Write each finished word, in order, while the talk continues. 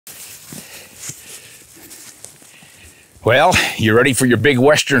Well, you ready for your big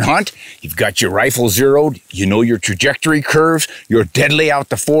western hunt? You've got your rifle zeroed, you know your trajectory curves, you're deadly out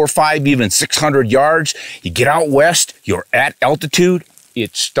to 4, 5, even 600 yards. You get out west, you're at altitude,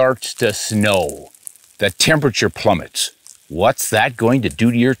 it starts to snow. The temperature plummets. What's that going to do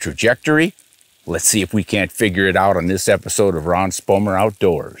to your trajectory? Let's see if we can't figure it out on this episode of Ron Spomer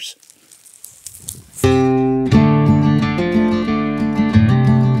Outdoors.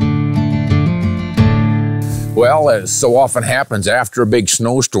 Well, as so often happens after a big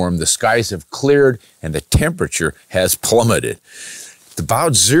snowstorm, the skies have cleared and the temperature has plummeted. It's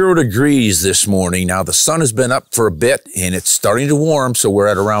about 0 degrees this morning. Now, the sun has been up for a bit and it's starting to warm, so we're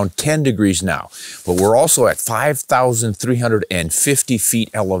at around 10 degrees now. But we're also at 5,350 feet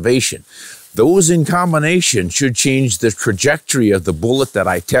elevation. Those in combination should change the trajectory of the bullet that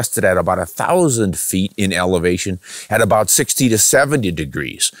I tested at about 1,000 feet in elevation at about 60 to 70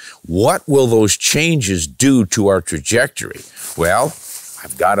 degrees. What will those changes do to our trajectory? Well,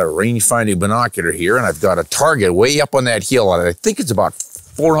 I've got a range-finding binocular here, and I've got a target way up on that hill, and I think it's about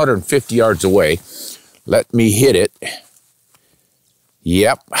 450 yards away. Let me hit it.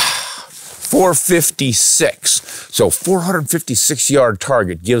 Yep. 456. So 456-yard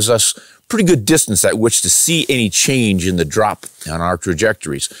target gives us pretty good distance at which to see any change in the drop on our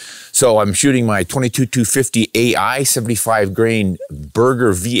trajectories. So I'm shooting my 22-250 AI 75 grain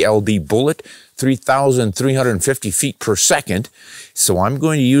Berger VLD bullet, 3,350 feet per second. So I'm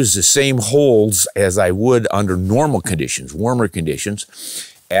going to use the same holes as I would under normal conditions, warmer conditions,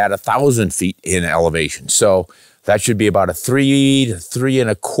 at 1,000 feet in elevation. So that should be about a 3 to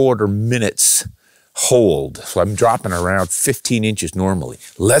 3¼ minutes hold. So I'm dropping around 15 inches normally.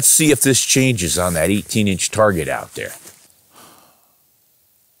 Let's see if this changes on that 18-inch target out there.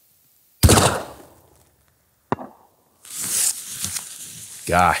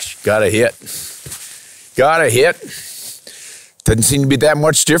 Gosh, got a hit. Got a hit. Doesn't seem to be that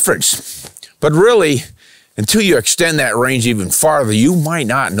much difference. But really, until you extend that range even farther, you might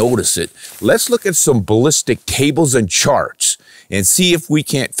not notice it. Let's look at some ballistic tables and charts and see if we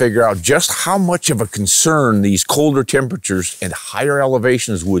can't figure out just how much of a concern these colder temperatures and higher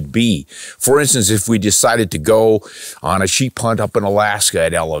elevations would be. For instance, if we decided to go on a sheep hunt up in Alaska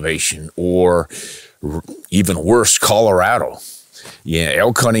at elevation, or even worse, Colorado. Yeah,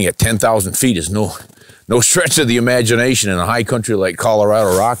 elk hunting at 10,000 feet is no stretch of the imagination in a high country like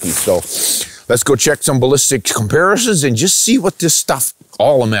Colorado Rockies. So let's go check some ballistic comparisons and just see what this stuff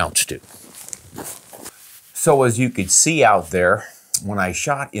all amounts to. So as you could see out there, when I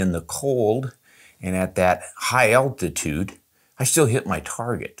shot in the cold and at that high altitude, I still hit my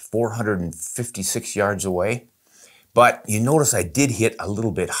target, 456 yards away. But you notice I did hit a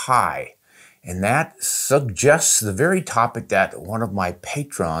little bit high. And that suggests the very topic that one of my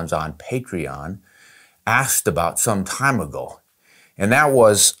patrons on Patreon asked about some time ago. And that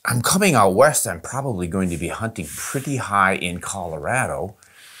was, I'm coming out west, I'm probably going to be hunting pretty high in Colorado.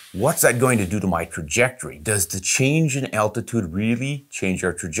 What's that going to do to my trajectory? Does the change in altitude really change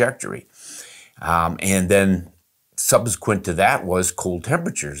our trajectory? And then subsequent to that was cold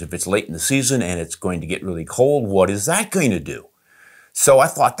temperatures. If it's late in the season and it's going to get really cold, what is that going to do? So I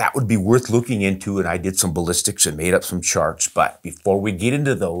thought that would be worth looking into, and I did some ballistics and made up some charts. But before we get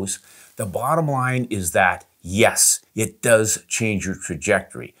into those, the bottom line is that, yes, it does change your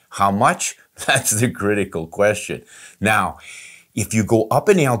trajectory. How much? That's the critical question. Now, if you go up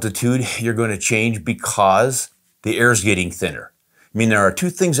in altitude, you're going to change because the air is getting thinner. I mean, there are two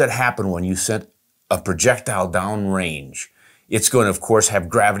things that happen when you send a projectile downrange. It's going to, of course, have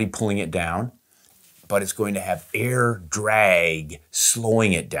gravity pulling it down, but it's going to have air drag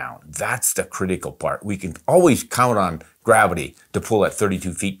slowing it down. That's the critical part. We can always count on gravity to pull at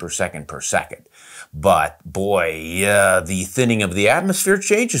 32 feet per second. But boy, the thinning of the atmosphere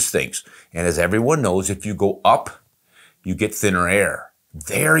changes things. And as everyone knows, if you go up, you get thinner air.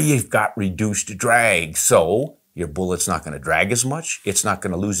 There you've got reduced drag. So your bullet's not going to drag as much. It's not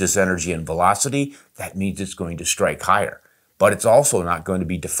going to lose its energy and velocity. That means it's going to strike higher. But it's also not going to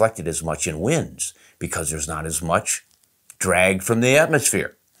be deflected as much in winds because there's not as much drag from the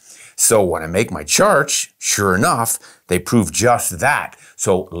atmosphere. So when I make my charts, sure enough, they prove just that.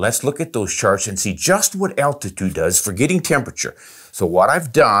 So let's look at those charts and see just what altitude does, forgetting temperature. So what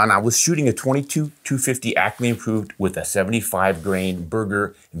I've done, I was shooting a 22-250 Acme improved with a 75 grain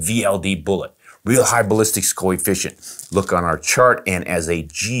Berger VLD bullet. Real high ballistics coefficient. Look on our chart, and as a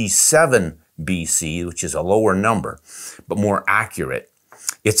G7 BC, which is a lower number, but more accurate,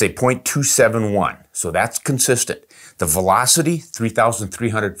 it's a 0.271. So that's consistent. The velocity,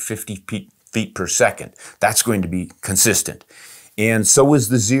 3,350 feet per second. That's going to be consistent. And so is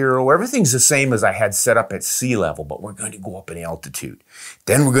the 0. Everything's the same as I had set up at sea level, but we're going to go up in altitude.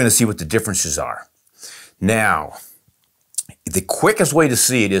 Then we're going to see what the differences are. Now, the quickest way to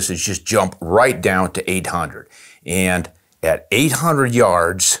see it is just jump right down to 800. And at 800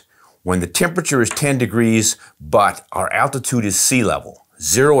 yards, when the temperature is 10 degrees, but our altitude is sea level,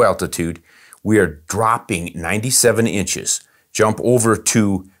 0 altitude, we are dropping 97 inches. Jump over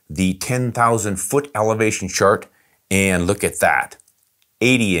to the 10,000 foot elevation chart and look at that.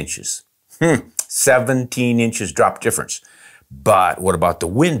 80 inches. 17 inches drop difference. But what about the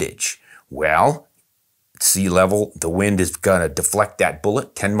windage? Well, sea level, the wind is going to deflect that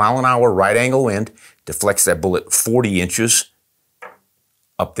bullet, 10 mile an hour, right angle wind, deflects that bullet 40 inches.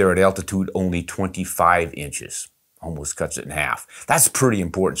 Up there at altitude, only 25 inches. Almost cuts it in half. That's pretty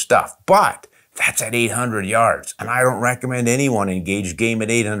important stuff. But that's at 800 yards. And I don't recommend anyone engage game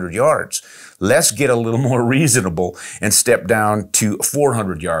at 800 yards. Let's get a little more reasonable and step down to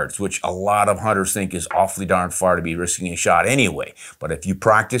 400 yards, which a lot of hunters think is awfully darn far to be risking a shot anyway. But if you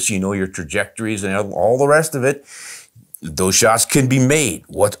practice, you know your trajectories and all the rest of it, those shots can be made.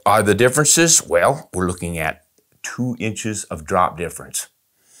 What are the differences? Well, we're looking at 2 inches of drop difference.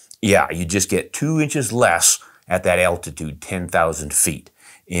 Yeah, you just get 2 inches less at that altitude, 10,000 feet.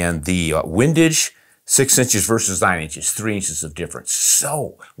 And the windage, 6 inches versus 9 inches, 3 inches of difference.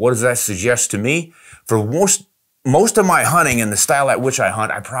 So what does that suggest to me? For most of my hunting and the style at which I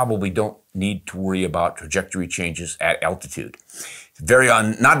hunt, I probably don't need to worry about trajectory changes at altitude.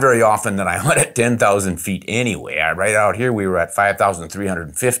 Not very often that I hunt at 10,000 feet anyway. Right out here, we were at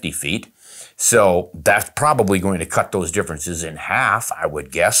 5,350 feet. So that's probably going to cut those differences in half, I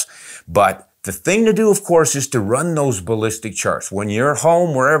would guess. But the thing to do, of course, is to run those ballistic charts. When you're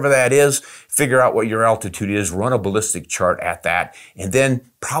home, wherever that is, figure out what your altitude is, run a ballistic chart at that, and then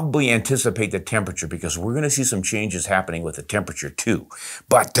probably anticipate the temperature, because we're going to see some changes happening with the temperature too.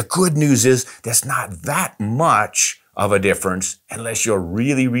 But the good news is that's not that much of a difference unless you're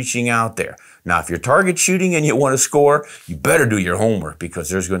really reaching out there. Now, if you're target shooting and you want to score, you better do your homework, because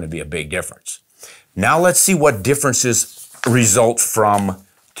there's going to be a big difference. Now let's see what differences result from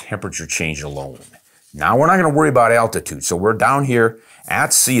temperature change alone. Now we're not going to worry about altitude. So we're down here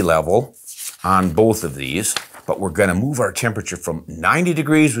at sea level on both of these, but we're going to move our temperature from 90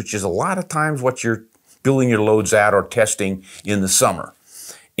 degrees, which is a lot of times what you're building your loads at or testing in the summer.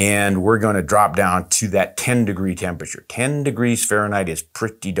 And we're going to drop down to that 10 degree temperature. 10 degrees Fahrenheit is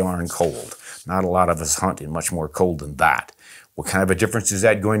pretty darn cold. Not a lot of us hunt in much more cold than that. What kind of a difference is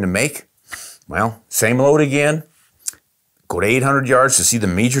that going to make? Well, same load again. Go to 800 yards to see the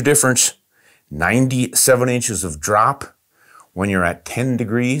major difference. 97 inches of drop when you're at 10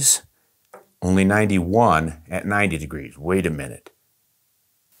 degrees. Only 91 at 90 degrees. Wait a minute.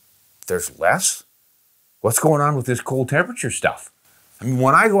 There's less? What's going on with this cold temperature stuff? I mean,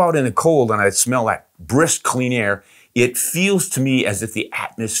 when I go out in the cold and I smell that brisk, clean air, it feels to me as if the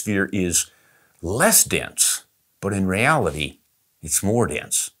atmosphere is less dense, but in reality, it's more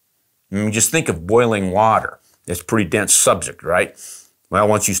dense. I mean, just think of boiling water. It's a pretty dense subject, right? Well,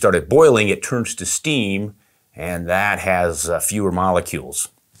 once you start it boiling, it turns to steam, and that has fewer molecules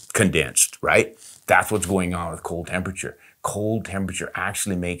condensed, right? That's what's going on with cold temperature. Cold temperature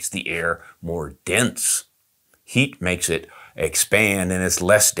actually makes the air more dense. Heat makes it expand, and it's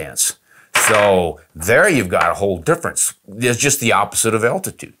less dense. So there you've got a whole difference. It's just the opposite of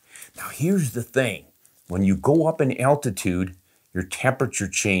altitude. Now, here's the thing. When you go up in altitude, your temperature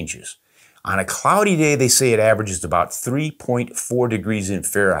changes. On a cloudy day, they say it averages about 3.4 degrees in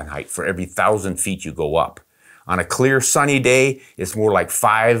Fahrenheit for every 1,000 feet you go up. On a clear, sunny day, it's more like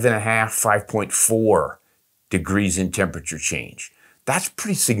 5.5, 5.4 degrees in temperature change. That's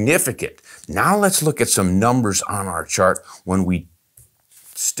pretty significant. Now let's look at some numbers on our chart when we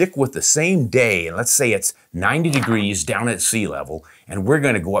stick with the same day, and let's say it's 90 degrees down at sea level, and we're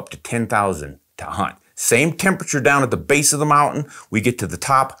going to go up to 10,000 to hunt. Same temperature down at the base of the mountain, we get to the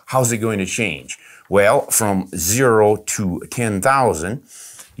top, how's it going to change? Well, from 0 to 10,000,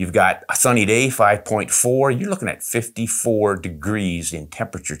 you've got a sunny day, 5.4, you're looking at 54 degrees in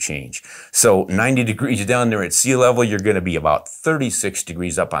temperature change. So 90 degrees down there at sea level, you're going to be about 36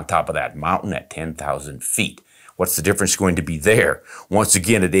 degrees up on top of that mountain at 10,000 feet. What's the difference going to be there? Once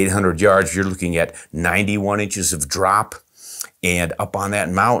again, at 800 yards, you're looking at 91 inches of drop. And up on that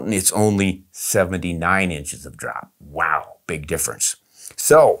mountain, it's only 79 inches of drop. Wow, big difference.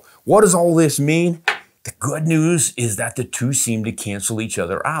 So what does all this mean? The good news is that the two seem to cancel each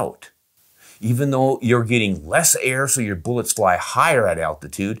other out. Even though you're getting less air, so your bullets fly higher at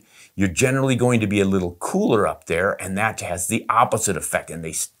altitude, you're generally going to be a little cooler up there, and that has the opposite effect, and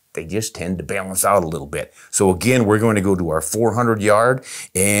they they just tend to balance out a little bit. So again, we're going to go to our 400 yard,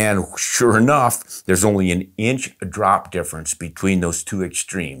 and sure enough, there's only an inch drop difference between those two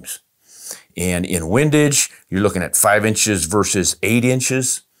extremes. And in windage, you're looking at 5 inches versus 8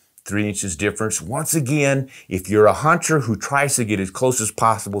 inches, 3 inches difference. Once again, if you're a hunter who tries to get as close as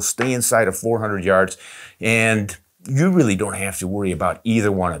possible, stay inside of 400 yards, and you really don't have to worry about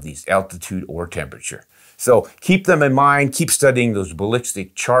either one of these, altitude or temperature. So keep them in mind, keep studying those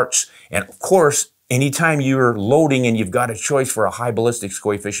ballistic charts, and of course, anytime you're loading and you've got a choice for a high ballistics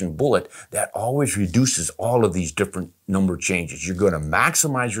coefficient bullet, that always reduces all of these different number changes. You're going to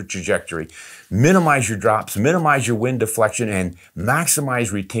maximize your trajectory, minimize your drops, minimize your wind deflection, and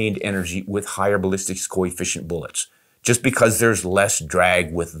maximize retained energy with higher ballistics coefficient bullets, just because there's less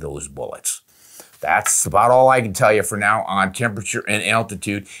drag with those bullets. That's about all I can tell you for now on temperature and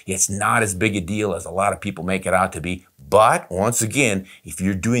altitude. It's not as big a deal as a lot of people make it out to be. But once again, if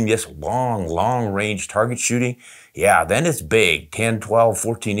you're doing this long range target shooting, yeah, then it's big. 10, 12,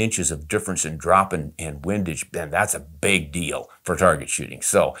 14 inches of difference in drop and windage, then that's a big deal for target shooting.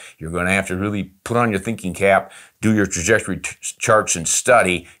 So you're going to have to really put on your thinking cap, do your trajectory charts, and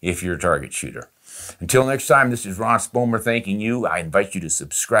study if you're a target shooter. Until next time, this is Ron Spomer thanking you. I invite you to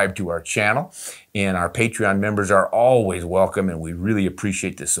subscribe to our channel, and our Patreon members are always welcome, and we really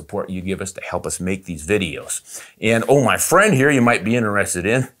appreciate the support you give us to help us make these videos. And oh, my friend here you might be interested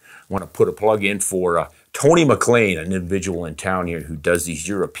in, I want to put a plug in for Tony McLean, an individual in town here who does these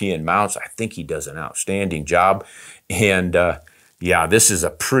European mounts. I think he does an outstanding job. And yeah, this is a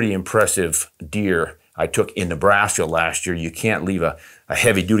pretty impressive deer I took in Nebraska last year. You can't leave a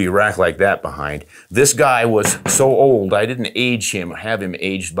heavy-duty rack like that behind. This guy was so old, I didn't have him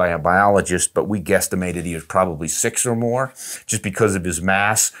aged by a biologist, but we guesstimated he was probably 6 or more, just because of his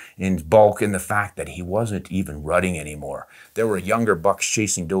mass and bulk and the fact that he wasn't even rutting anymore. There were younger bucks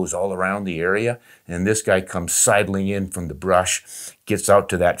chasing does all around the area, and this guy comes sidling in from the brush, gets out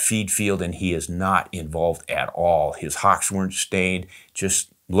to that feed field, and he is not involved at all. His hocks weren't stained, just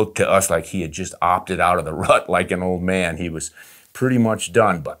looked to us like he had just opted out of the rut like an old man. He was pretty much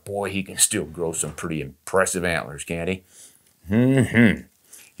done, but boy, he can still grow some pretty impressive antlers, can't he?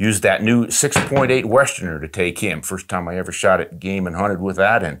 Used that new 6.8 Westerner to take him. First time I ever shot at game and hunted with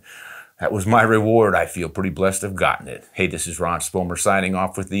that, and that was my reward. I feel pretty blessed to have gotten it. Hey, this is Ron Spomer signing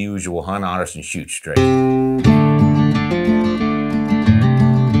off with the usual: hunt honest and shoot straight.